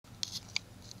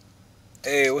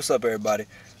Hey, what's up, everybody?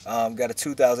 Got a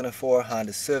 2004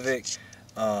 Honda Civic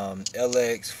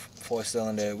LX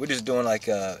 4-cylinder. We're just doing like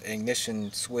a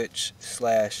ignition switch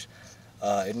slash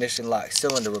ignition lock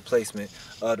cylinder replacement.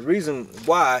 The reason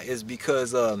why is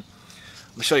because I'm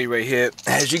gonna show you right here.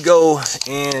 As you go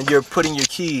and you're putting your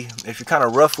key, if you're kind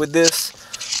of rough with this,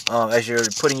 as you're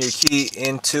putting your key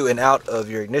into and out of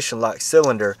your ignition lock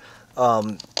cylinder,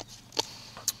 or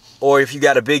if you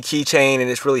got a big keychain and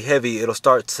it's really heavy, it'll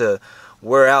start to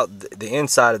wear out the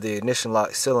inside of the ignition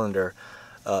lock cylinder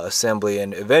assembly,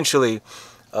 and eventually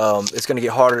it's going to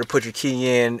get harder to put your key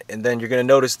in, and then you're going to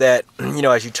notice that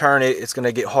as you turn it, it's going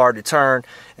to get hard to turn,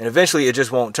 and eventually it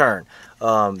just won't turn.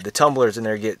 The tumblers in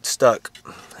there get stuck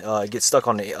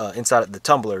on the inside of the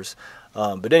tumblers,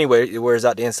 but anyway, it wears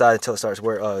out the inside until it starts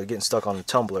getting stuck on the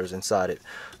tumblers inside it.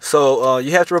 So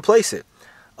you have to replace it.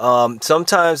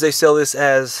 Sometimes they sell this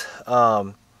as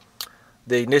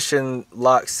the ignition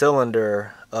lock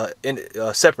cylinder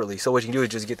separately. So what you can do is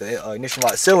just get the ignition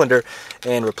lock cylinder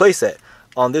and replace that.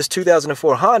 On this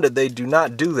 2004 Honda, they do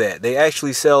not do that. They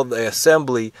actually sell the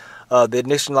assembly, the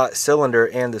ignition lock cylinder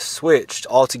and the switch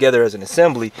all together as an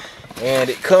assembly, and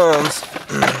it comes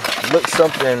looks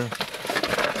something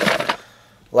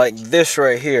like this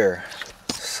right here.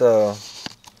 So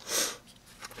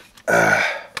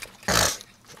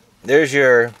there's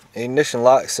your ignition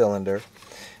lock cylinder,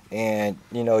 and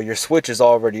your switch is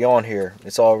already on here.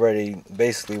 It's already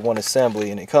basically one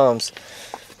assembly, and it comes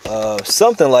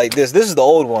something like this. This is the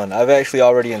old one. I've actually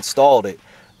already installed it.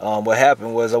 What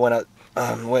happened was I went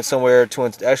somewhere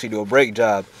to actually do a brake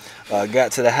job.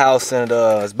 Got to the house and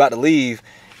was about to leave,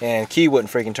 and key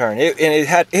wouldn't freaking turn. It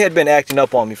had been acting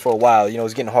up on me for a while. It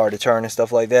was getting hard to turn and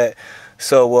stuff like that.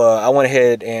 So I went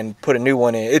ahead and put a new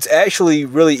one in. It's actually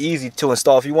really easy to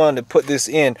install. If you wanted to put this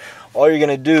in, all you're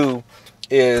gonna do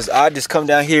is I just come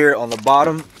down here on the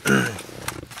bottom,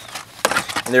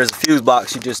 and there's a fuse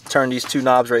box. You just turn these two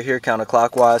knobs right here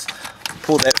counterclockwise,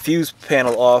 pull that fuse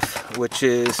panel off, which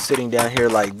is sitting down here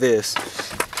like this.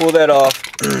 Pull that off,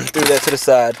 throw that to the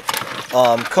side.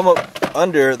 Come up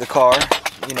under the car,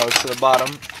 to the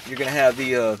bottom. You're gonna have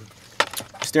the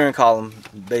steering column,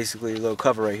 basically a little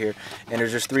cover right here, and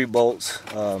there's just three bolts.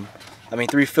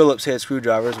 Three Phillips head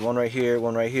screwdrivers, one right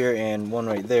here, and one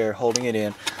right there, holding it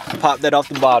in. Pop that off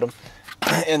the bottom.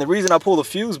 And the reason I pull the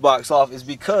fuse box off is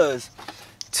because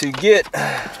to get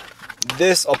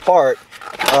this apart,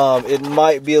 it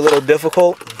might be a little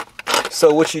difficult.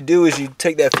 So what you do is you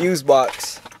take that fuse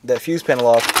box, that fuse panel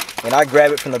off, and I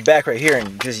grab it from the back right here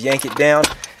and just yank it down,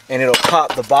 and it'll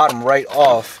pop the bottom right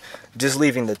off, just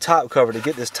leaving the top cover. To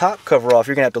get this top cover off,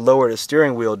 you're gonna have to lower the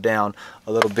steering wheel down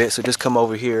a little bit. So just come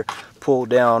over here, pull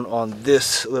down on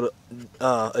this little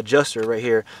adjuster right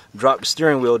here, drop the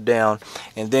steering wheel down,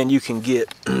 and then you can get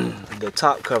the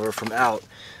top cover from out,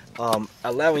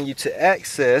 allowing you to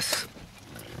access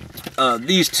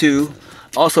these two.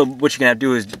 Also, what you're gonna have to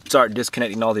do is start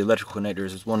disconnecting all the electrical connectors.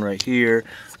 There's one right here,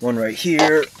 one right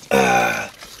here.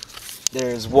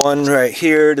 There's one right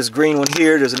here, this green one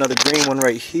here, there's another green one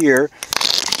right here,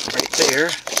 right there,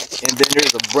 and then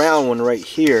there's a brown one right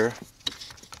here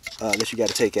that you got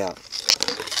to take out.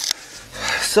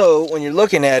 So when you're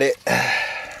looking at it,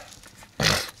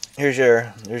 there's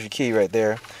your key right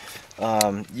there.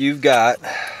 You've got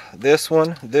this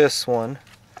one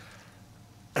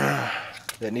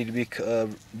that need to be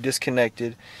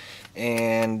disconnected,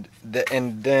 and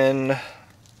then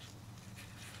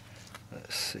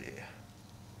let's see.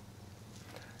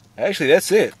 Actually,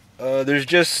 that's it. There's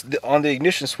just on the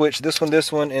ignition switch, this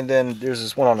one, and then there's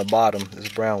this one on the bottom, this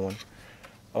brown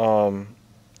one.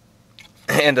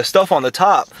 And the stuff on the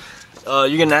top,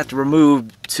 you're gonna have to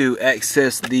remove to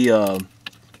access the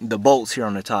bolts here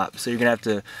on the top. So you're gonna have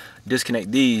to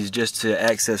disconnect these just to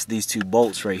access these two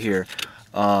bolts right here.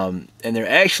 And they're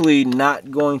actually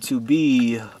not going to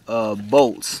be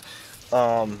bolts.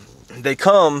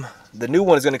 The new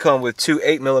one is going to come with two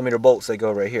 8mm bolts that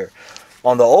go right here.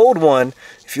 On the old one,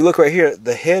 if you look right here,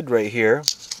 the head right here,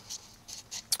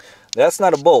 that's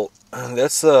not a bolt.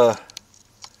 That's kind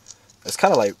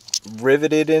of like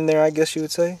riveted in there, I guess you would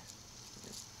say.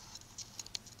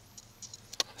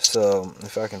 So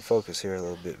if I can focus here a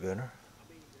little bit better.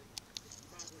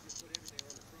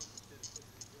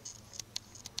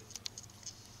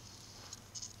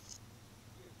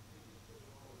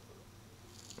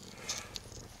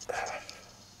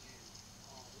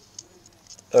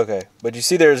 Okay, but you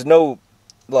see there's no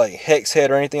like hex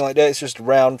head or anything like that. It's just a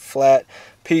round flat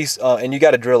piece, and you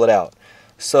got to drill it out.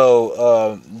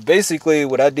 So basically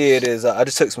what I did is I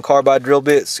just took some carbide drill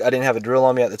bits. I didn't have a drill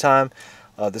on me at the time.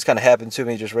 This kind of happened to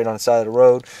me just right on the side of the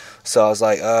road. So I was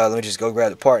like, let me just go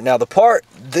grab the part. Now the part,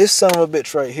 this son of a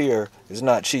bitch right here is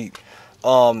not cheap.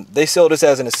 They sell this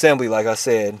as an assembly, like I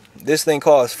said. This thing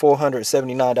costs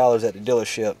 $479 at the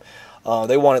dealership.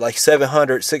 They wanted like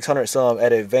 700, 600 some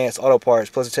at Advanced Auto Parts,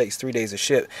 plus it takes 3 days to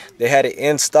ship. They had it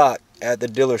in stock at the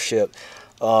dealership.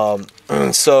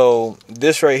 So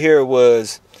this right here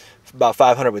was about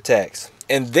 500 with tax.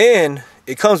 And then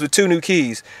it comes with 2 new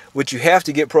keys, which you have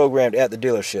to get programmed at the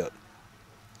dealership.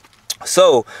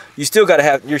 So you're still gonna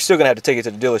have to take it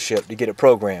to the dealership to get it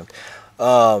programmed.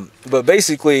 But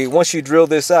basically, once you drill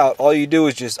this out, all you do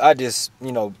is I just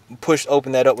you know,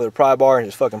 open that up with a pry bar and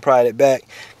just fucking pry it back.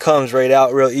 Comes right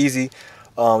out real easy.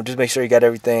 Just make sure you got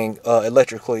everything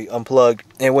electrically unplugged.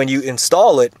 And when you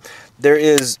install it, there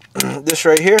is this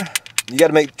right here. You got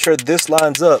to make sure this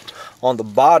lines up on the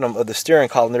bottom of the steering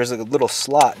column. There's a little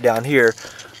slot down here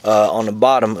on the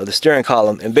bottom of the steering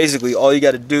column. And basically, all you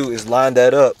got to do is line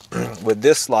that up with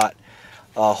this slot.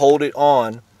 Hold it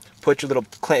on. Put your little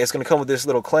clamp. It's going to come with this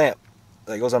little clamp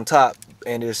that goes on top.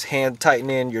 And just hand tighten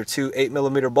in your 2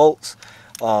 8mm bolts.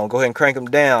 Go ahead and crank them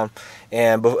down.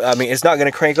 And I mean, it's not going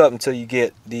to crank up until you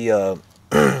get the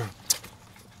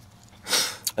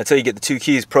until you get the 2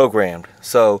 keys programmed.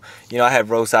 So, you know, I had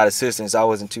roadside assistance. I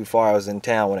wasn't too far. I was in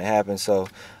town when it happened. So,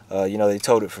 you know, they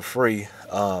towed it for free.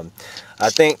 I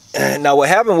think, now what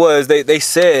happened was they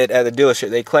said at the dealership,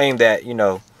 they claimed that, you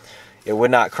know, it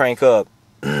would not crank up.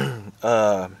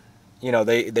 You know,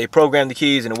 they programmed the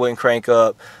keys and it wouldn't crank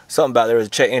up. Something about there was a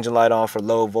check engine light on for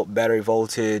low battery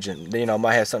voltage, and you know, it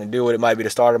might have something to do with it. It might be the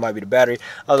starter, it might be the battery.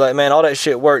 I was like, man, all that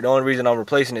shit worked. The only reason I'm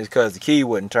replacing it is because the key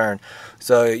wouldn't turn.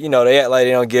 So, you know, they act like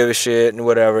they don't give a shit and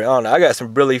whatever. I don't know. I got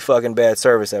some really fucking bad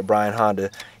service at Bryan Honda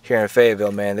here in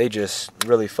Fayetteville, man. They just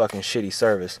really fucking shitty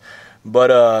service.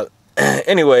 But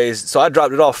anyways, so I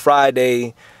dropped it off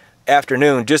Friday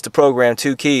afternoon just to program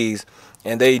 2 keys.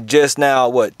 And they just now,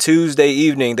 what, Tuesday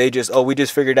evening, they just, we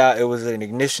just figured out it was an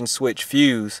ignition switch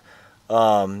fuse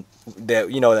that,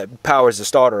 you know, that powers the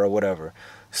starter or whatever.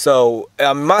 So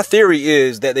my theory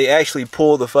is that they actually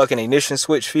pull the fucking ignition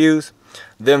switch fuse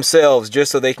themselves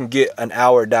just so they can get an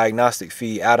hour diagnostic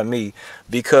fee out of me,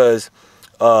 because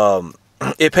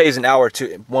it pays an hour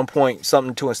to 1 point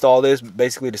something to install this,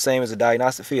 basically the same as a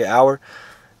diagnostic fee, an hour.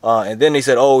 And then they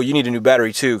said, oh, you need a new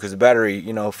battery too, because the battery,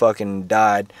 you know, fucking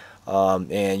died.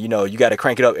 And you know, you got to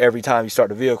crank it up every time you start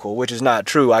the vehicle, which is not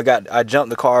true. I jumped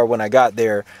the car when I got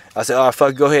there. I said, oh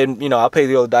fuck, go ahead and, you know, I'll pay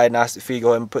the old diagnostic fee, go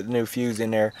ahead and put the new fuse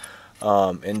in there.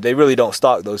 And they really don't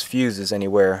stock those fuses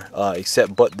anywhere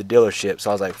except but the dealership. So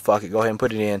I was like, fuck it, go ahead and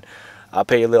put it in. I'll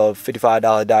pay a little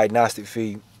 $55 diagnostic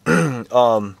fee.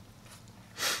 Because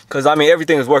I mean,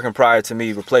 everything was working prior to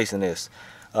me replacing this.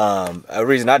 A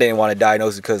reason I didn't want to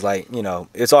diagnose it, because, like, you know,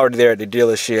 it's already there at the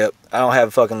dealership. I don't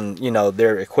have fucking, you know,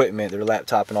 their equipment, their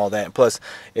laptop and all that. And plus,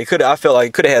 I felt like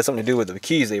it could have had something to do with the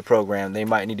keys they programmed. They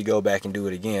might need to go back and do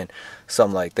it again,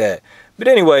 something like that. But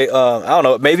anyway, I don't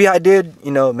know, maybe I did,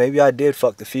 you know, maybe I did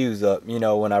fuck the fuse up, you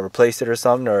know, when I replaced it or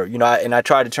something, or, you know, and I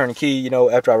tried to turn the key, you know,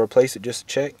 after I replaced it just to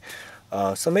check.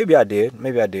 So maybe I did,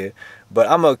 but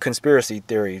I'm a conspiracy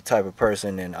theory type of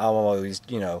person, and I'm always,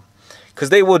 you know, because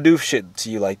they will do shit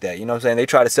to you like that, you know what I'm saying? They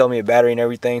try to sell me a battery and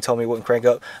everything, told me it wouldn't crank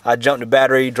up. I jumped the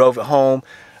battery, drove it home,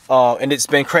 and it's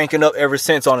been cranking up ever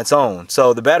since on its own.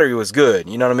 So the battery was good,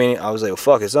 you know what I mean? I was like, well,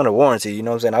 fuck, it's under warranty, you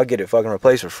know what I'm saying? I'll get it fucking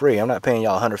replaced for free. I'm not paying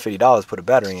y'all $150 to put a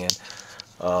battery in.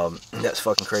 That's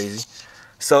fucking crazy.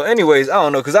 So anyways, I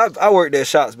don't know, because I worked at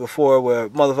shops before where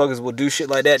motherfuckers will do shit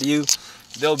like that to you.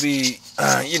 They'll be,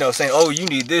 you know, saying, oh, you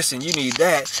need this and you need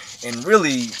that, and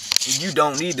really, you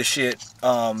don't need the shit.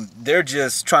 They're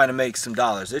just trying to make some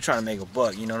dollars. They're trying to make a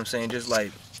buck, you know what I'm saying? Just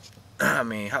like, I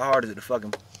mean, how hard is it to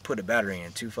fucking put a battery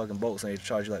in? 2 fucking bolts, and they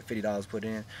charge you like $50 put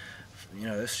in. You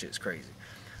know, this shit's crazy.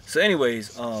 So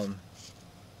anyways, hope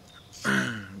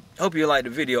you liked the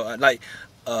video. Like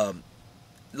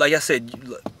I said,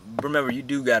 remember, you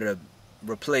do gotta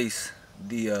replace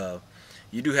the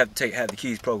you do have to have the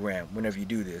keys programmed whenever you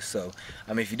do this. So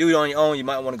I mean, if you do it on your own, you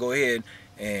might want to go ahead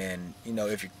and, you know,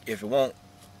 if it won't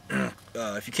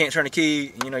if you can't turn the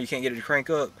key, you know, you can't get it to crank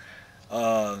up,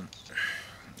 go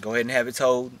ahead and have it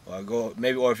towed, or or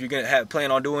if you're gonna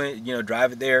plan on doing it, you know,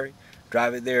 drive it there to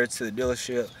the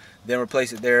dealership, then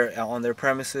replace it there on their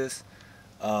premises.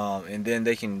 And then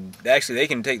they can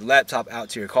take the laptop out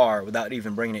to your car without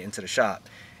even bringing it into the shop,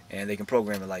 and they can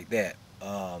program it like that.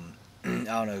 I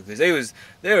don't know, because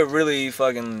they were really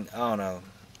fucking, I don't know,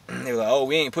 they were like, oh,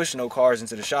 we ain't pushing no cars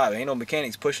into the shop, ain't no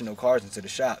mechanics pushing no cars into the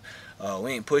shop,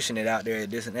 we ain't pushing it out there,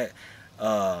 this and that.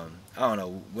 I don't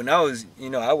know, when I was,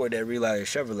 you know, I worked at Reliance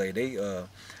Chevrolet, they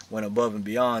went above and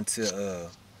beyond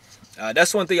to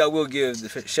That's one thing I will give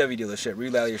the Chevy dealership,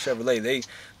 Relay or Chevrolet.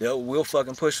 We'll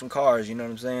fucking push some cars. You know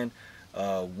what I'm saying?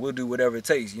 We'll do whatever it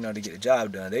takes, you know, to get the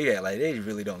job done. They act like they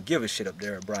really don't give a shit up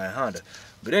there at Bryan Honda.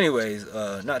 But anyways,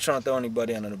 not trying to throw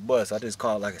anybody under the bus. I just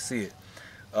call it like I see it.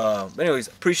 But anyways,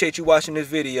 appreciate you watching this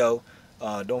video.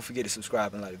 Don't forget to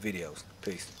subscribe and like the videos.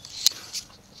 Peace.